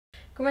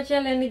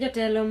Kumachielo ni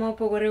jotelo ma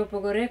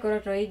opogore koro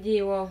to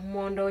ijiwo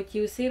mondo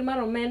ochiw sir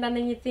mar omenda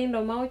ne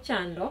nyithindo ma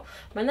ochando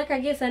manyaka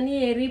gie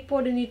sani eri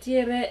pod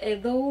nitiere e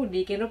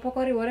dhoudi kendo pok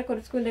oriwore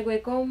kod skunde go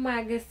eko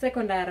mag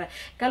sekondar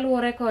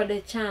kaluwore kod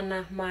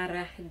chana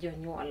mar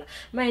jonyuol.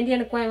 Ma endi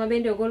en kwayo ma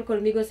bende ogol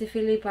kod migosi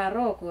Philip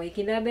Aroko, e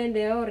kinde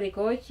bende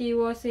oriko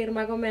ochiwo sir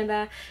mag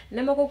omenda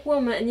ne moko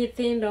kuom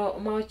nyithindo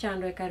ma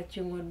ochando e kar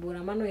chung' od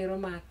bura mano ero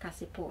ma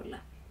Kasipul.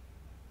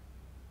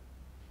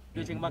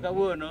 Chieng' ma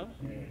kawuono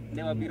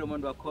ne wabiro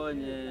mondo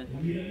wakony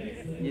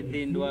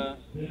nyithindwa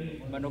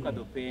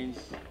manokadho penj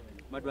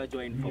madwa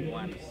join form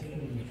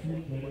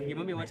 1.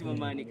 Gimomiyo watimo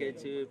ma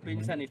nikech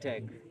piny sani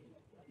tek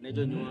ne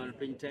jonyuol,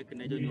 piny tek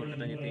ne jonyuol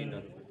kata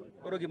nyithindo.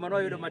 Koro gima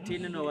wayudo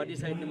matin no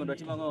wadecide ni mondo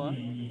watim ang'owa,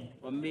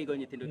 wamigo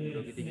nyithindo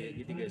mondo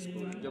gidhi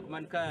skul. Jok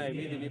man ka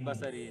midhi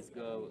bursaries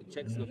go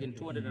checks go gin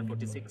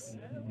 246.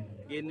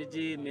 Gin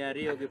ji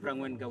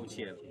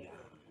 246.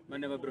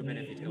 Whenever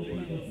benefit.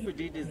 What we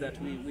did is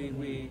that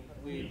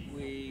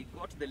we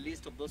got the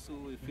list of those who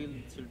we feel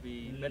should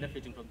be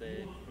benefiting from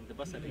the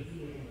bursary.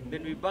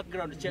 Then we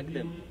background check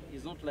them.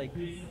 It's not like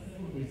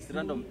it's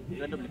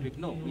randomly picked.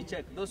 No, we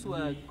check those who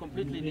are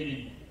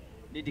completely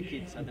needy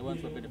kids are the ones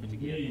who are benefiting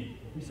here.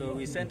 So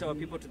we sent our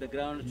people to the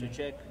ground to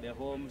check their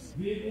homes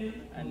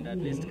and at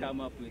least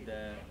come up with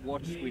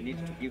what we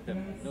need to give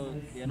them. No,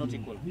 they are not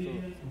equal. So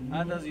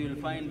others you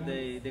will find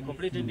they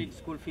completely need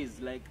school fees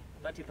like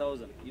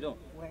 30,000, you know,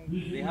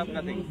 they have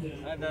nothing.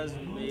 Others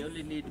may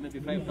only need maybe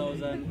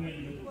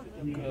 5,000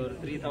 or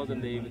 3,000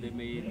 they may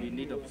be in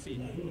need of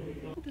seed.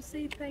 To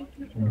say thank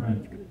you for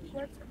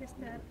what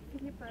Mr.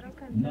 Philip Aroko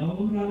has done. Now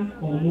run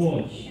on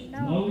watch.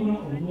 Now run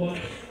on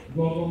watch.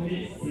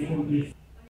 Government